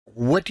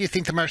what do you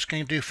think the market's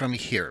going to do from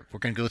here? We're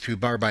going to go through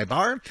bar by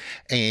bar,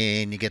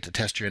 and you get to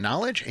test your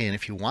knowledge. And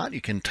if you want,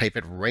 you can type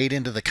it right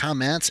into the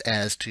comments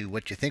as to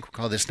what you think. We'll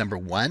call this number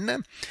 1.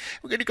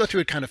 We're going to go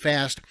through it kind of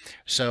fast,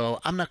 so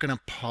I'm not going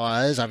to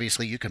pause.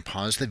 Obviously, you can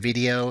pause the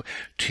video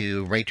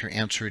to write your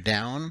answer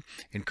down.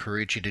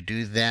 Encourage you to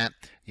do that.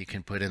 You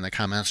can put in the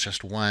comments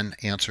just 1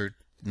 answer,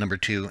 number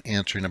 2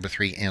 answer, number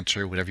 3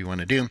 answer, whatever you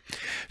want to do.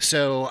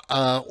 So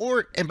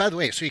and by the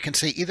way, so you can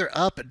say either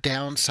up,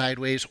 down,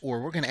 sideways, or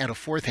we're going to add a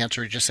 4th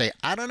answer. Just say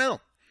I don't know.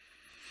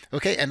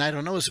 Okay, and I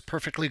don't know is a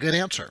perfectly good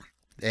answer.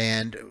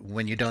 And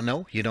when you don't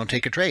know, you don't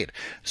take a trade.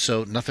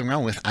 So nothing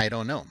wrong with I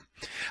don't know.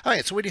 All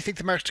right, so what do you think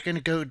the market's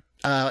going to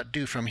go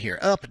do from here?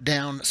 Up,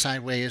 down,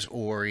 sideways,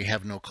 or you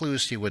have no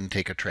clues, so you wouldn't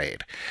take a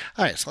trade.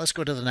 All right, so let's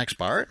go to the next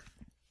bar.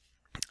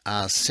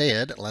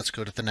 Let's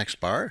go to the next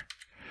bar.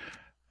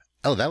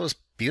 Oh, that was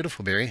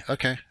beautiful, Barry.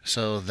 Okay,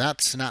 so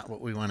that's not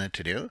what we wanted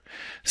to do.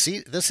 See,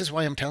 this is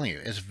why I'm telling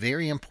you, it's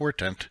very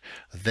important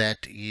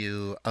that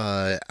you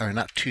are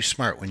not too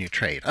smart when you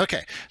trade.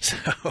 Okay, so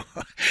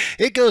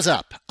it goes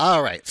up.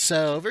 All right,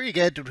 so very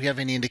good. Did we have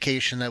any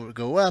indication that it would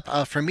go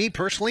up? For me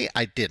personally,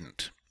 I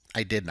didn't.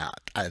 I did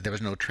not. There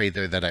was no trade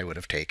there that I would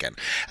have taken.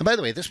 And by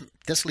the way,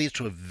 this leads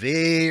to a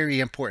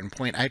very important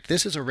point.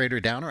 This is a writer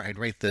downer. I'd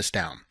write this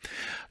down.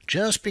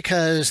 Just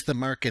because the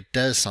market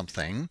does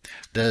something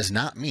does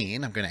not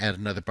mean, I'm going to add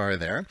another bar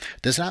there,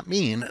 does not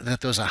mean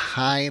that there's a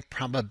high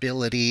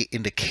probability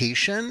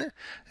indication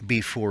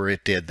before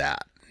it did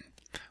that.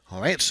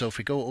 All right, so if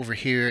we go over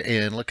here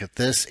and look at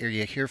this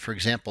area here, for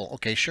example,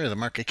 okay, sure, the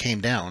market came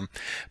down,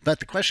 but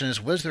the question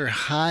is, was there a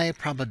high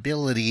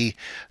probability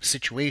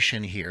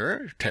situation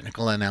here,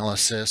 technical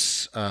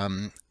analysis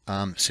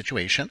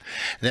situation,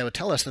 that would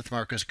tell us that the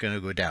market is going to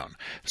go down?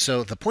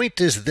 So the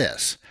point is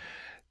this.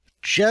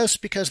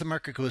 Just because the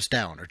market goes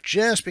down or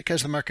just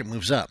because the market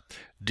moves up,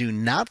 do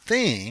not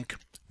think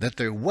that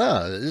there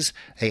was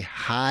a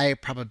high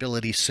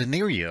probability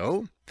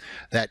scenario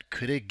that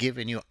could have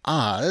given you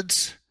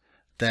odds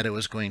that it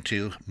was going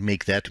to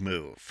make that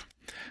move.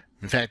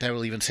 In fact, I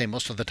will even say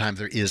most of the time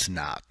there is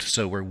not.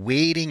 So we're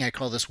waiting. I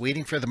call this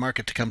waiting for the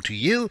market to come to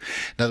you.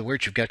 In other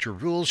words, you've got your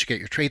rules, you get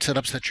your trade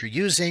setups that you're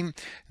using.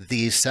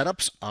 These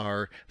setups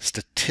are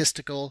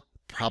statistical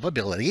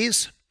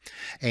probabilities,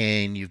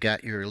 and you've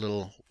got your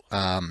little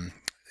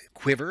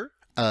quiver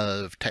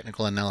of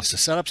technical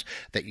analysis setups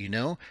that you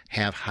know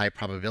have high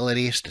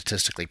probability,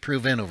 statistically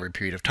proven over a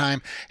period of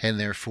time, and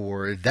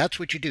therefore that's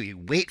what you do. You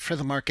wait for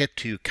the market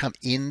to come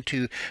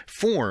into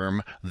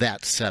form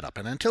that setup,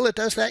 and until it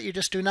does that, you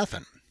just do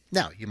nothing.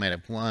 Now, you might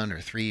have 1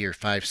 or 3 or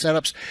 5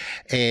 setups,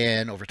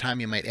 and over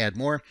time you might add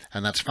more,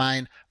 and that's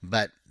fine,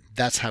 but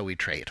that's how we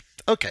trade.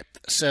 Okay,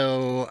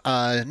 so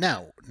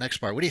now, next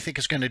bar. What do you think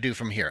it's going to do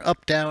from here?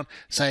 Up, down,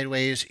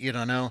 sideways? You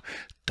don't know.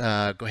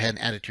 Go ahead and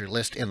add it to your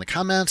list in the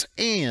comments.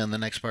 And the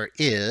next part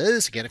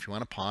is, again, if you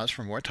want to pause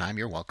for more time,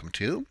 you're welcome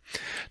to.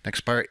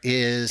 Next part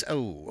is,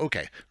 oh,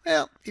 okay.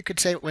 Well, you could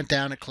say it went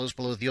down. It closed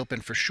below the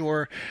open for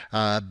sure,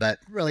 but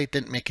really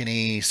didn't make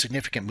any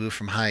significant move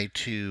from high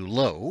to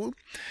low.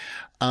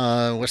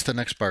 What's the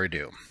next bar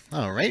do?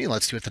 Alrighty,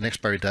 let's see what the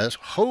next bar does.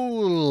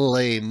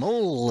 Holy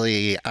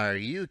moly, are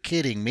you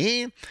kidding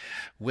me?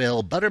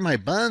 Will butter my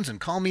buns and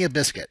call me a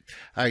biscuit.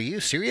 Are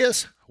you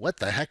serious? What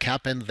the heck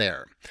happened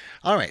there?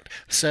 All right,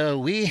 so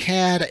we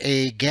had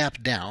a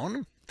gap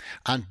down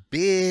on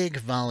big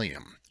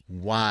volume.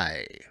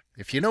 Why?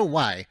 If you know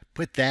why,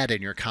 put that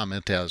in your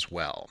comment as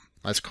well.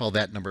 Let's call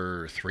that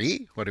number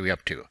 3. What are we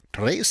up to?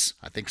 Tres?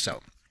 I think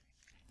so.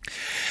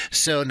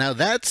 So now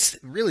that's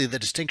really the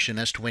distinction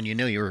as to when you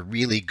know you're a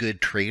really good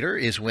trader,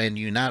 is when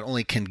you not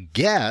only can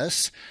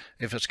guess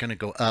if it's going to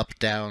go up,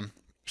 down,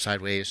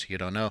 sideways, you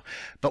don't know,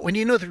 but when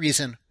you know the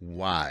reason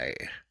why.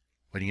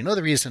 When you know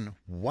the reason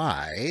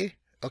why,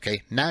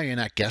 okay, now you're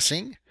not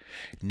guessing.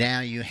 Now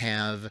you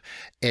have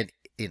an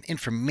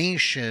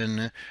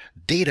information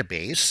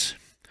database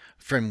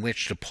from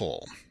which to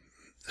pull,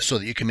 so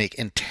that you can make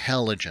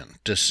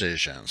intelligent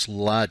decisions,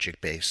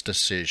 logic-based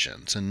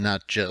decisions, and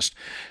not just,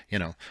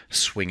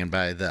 swinging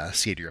by the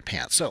seat of your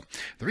pants. So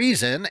the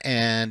reason,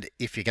 and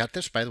if you got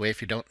this, by the way,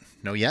 if you don't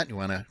know yet, you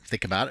want to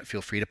think about it,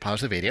 feel free to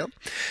pause the video.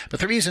 But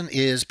the reason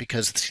is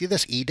because, see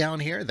this E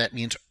down here? That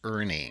means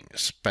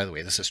earnings. By the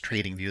way, this is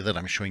TradingView that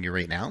I'm showing you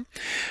right now.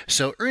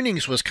 So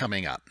earnings was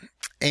coming up.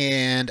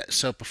 And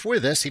so before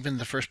this, even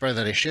the first bar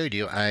that I showed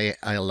you, I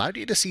allowed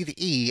you to see the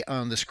E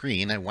on the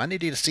screen. I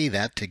wanted you to see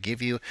that to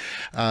give you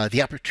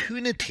the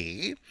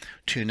opportunity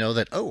to know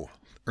that, oh,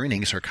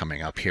 earnings are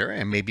coming up here,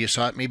 and maybe you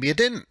saw it, maybe you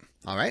didn't.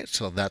 All right,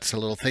 so that's a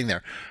little thing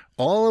there.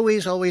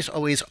 Always, always,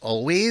 always,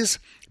 always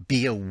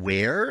be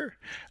aware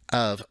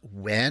of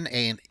when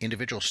an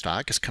individual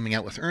stock is coming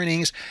out with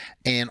earnings,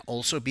 and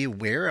also be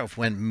aware of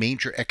when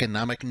major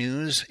economic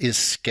news is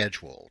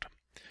scheduled.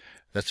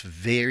 That's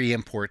very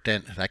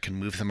important. That can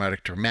move the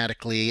market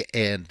dramatically,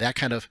 and that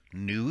kind of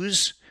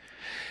news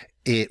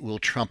it will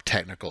trump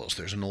technicals.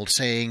 There's an old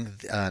saying,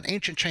 an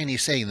ancient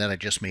Chinese saying that I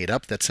just made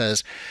up that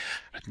says,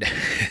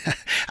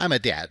 I'm a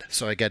dad,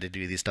 so I got to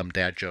do these dumb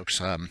dad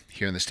jokes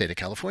here in the state of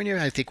California.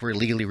 I think we're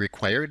legally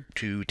required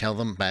to tell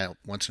them about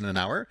once in an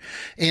hour.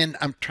 And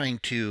I'm trying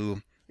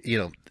to,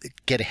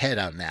 get ahead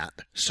on that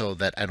so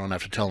that I don't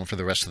have to tell them for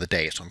the rest of the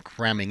day. So I'm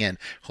cramming in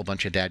a whole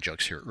bunch of dad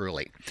jokes here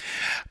early.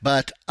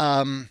 But,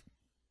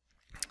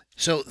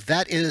 so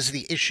that is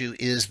the issue,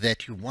 is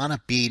that you want to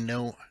be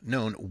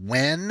known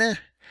when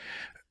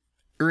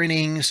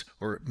earnings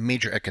or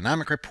major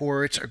economic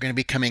reports are going to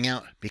be coming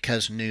out,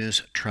 because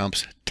news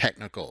trumps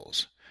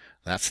technicals.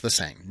 That's the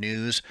saying.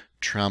 News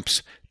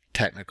trumps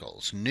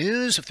technicals.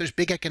 News, if there's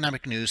big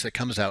economic news that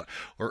comes out,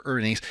 or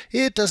earnings,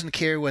 it doesn't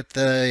care what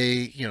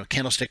the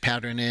candlestick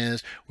pattern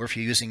is, or if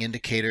you're using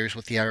indicators,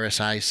 what the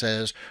RSI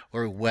says,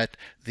 or what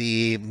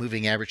the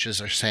moving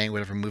averages are saying,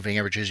 whatever moving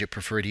averages you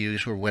prefer to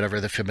use, or whatever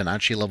the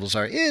Fibonacci levels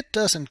are. It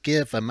doesn't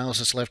give a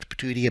mouse's left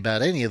patootie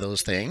about any of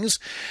those things.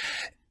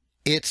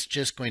 It's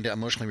just going to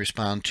emotionally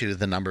respond to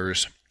the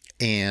numbers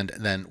and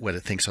then what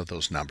it thinks of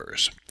those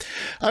numbers.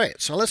 All right,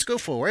 so let's go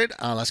forward.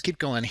 Let's keep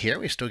going here.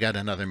 We still got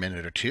another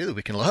minute or two.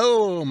 We can,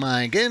 oh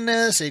my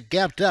goodness, it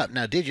gapped up.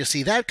 Now, did you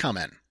see that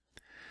coming?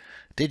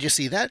 Did you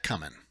see that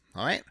coming?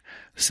 All right,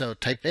 so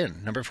type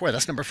in number 4.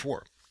 That's number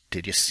 4.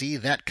 Did you see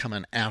that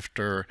coming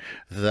after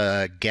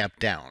the gap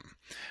down?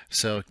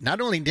 So not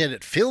only did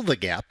it fill the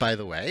gap, by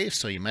the way,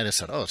 so you might have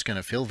said, oh, it's going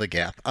to fill the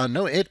gap.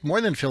 No, it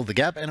more than filled the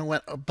gap, and it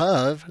went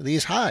above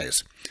these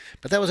highs.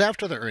 But that was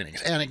after the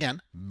earnings. And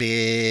again,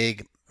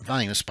 big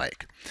volume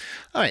spike.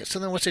 All right, so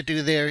then what's it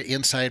do there?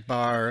 Inside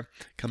bar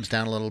comes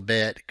down a little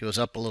bit, goes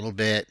up a little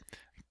bit,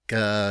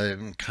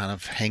 kind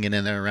of hanging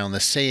in there around the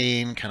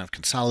same, kind of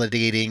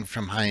consolidating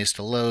from highs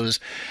to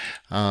lows.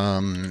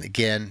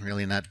 Again,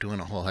 really not doing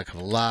a whole heck of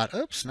a lot.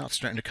 Oops, now it's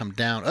starting to come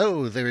down.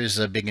 Oh, there is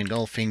a big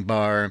engulfing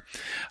bar,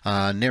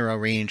 narrow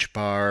range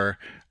bar.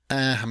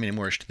 How many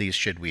more of these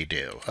should we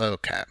do?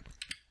 Okay.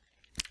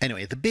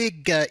 Anyway, the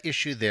big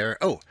issue there.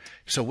 Oh,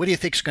 so what do you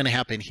think is going to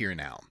happen here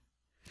now?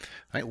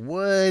 All right,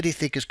 what do you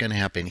think is going to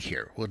happen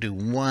here? We'll do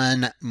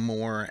one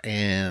more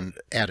and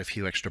add a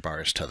few extra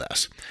bars to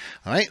this.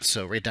 All right,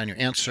 so write down your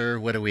answer.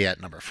 What are we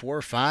at? Number 4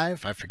 or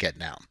 5? I forget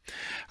now.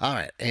 All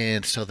right,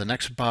 and so the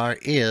next bar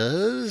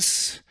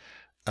is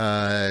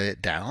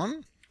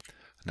down.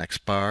 Next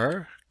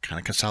bar kind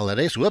of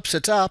consolidates. Whoops,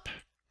 it's up.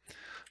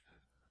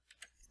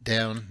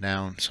 Down,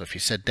 down. So if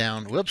you said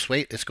down, whoops,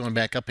 wait, it's going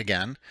back up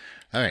again.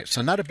 All right,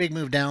 so not a big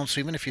move down.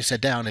 So even if you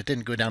said down, it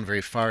didn't go down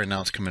very far, and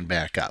now it's coming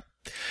back up.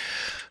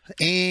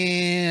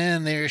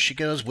 And there she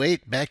goes.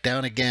 Wait, back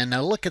down again.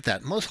 Now look at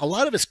that. A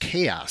lot of it's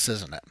chaos,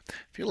 isn't it?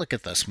 If you look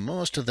at this,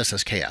 most of this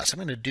is chaos. I'm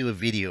going to do a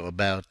video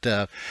about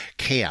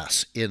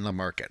chaos in the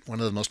market. One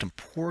of the most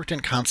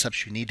important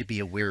concepts you need to be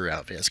aware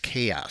of is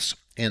chaos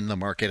in the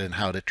market and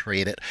how to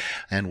trade it,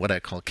 and what I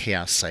call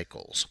chaos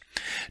cycles.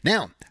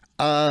 Now,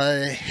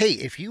 hey,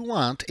 if you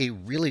want a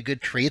really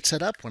good trade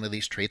setup, one of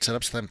these trade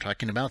setups that I'm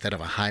talking about that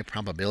have a high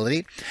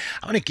probability,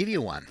 I'm going to give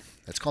you one.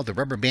 It's called the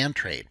rubber band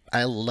trade.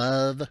 I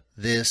love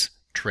this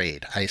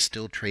trade. I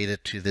still trade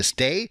it to this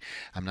day.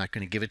 I'm not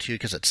going to give it to you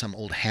because it's some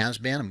old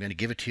has-been. I'm going to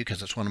give it to you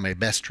because it's one of my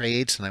best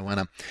trades, and I want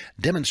to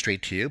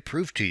demonstrate to you,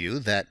 prove to you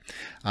that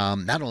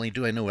not only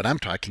do I know what I'm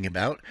talking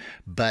about,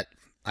 but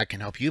I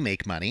can help you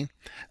make money.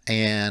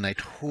 And I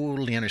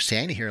totally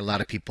understand. You hear a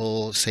lot of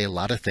people say a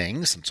lot of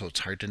things, and so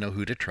it's hard to know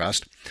who to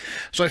trust.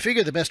 So I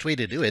figure the best way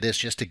to do it is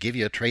just to give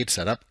you a trade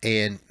setup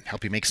and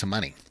help you make some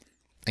money,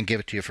 and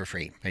give it to you for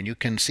free. And you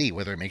can see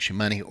whether it makes you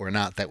money or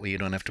not. That way you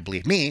don't have to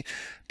believe me.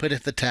 Put it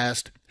to the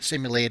test,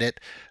 simulate it,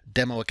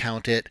 demo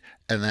account it,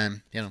 and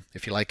then,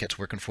 if you like it's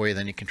working for you,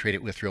 then you can trade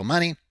it with real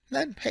money.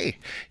 Then, hey,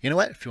 you know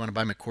what? If you want to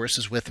buy my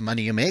courses with the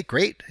money you make,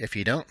 great. If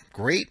you don't,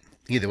 great.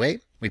 Either way,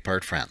 we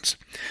part friends.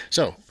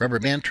 So, Rubber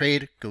Band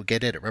Trade, go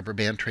get it at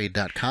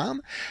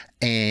rubberbandtrade.com,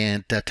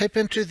 and type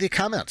into the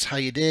comments how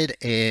you did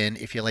and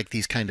if you like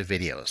these kind of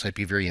videos. I'd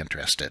be very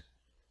interested.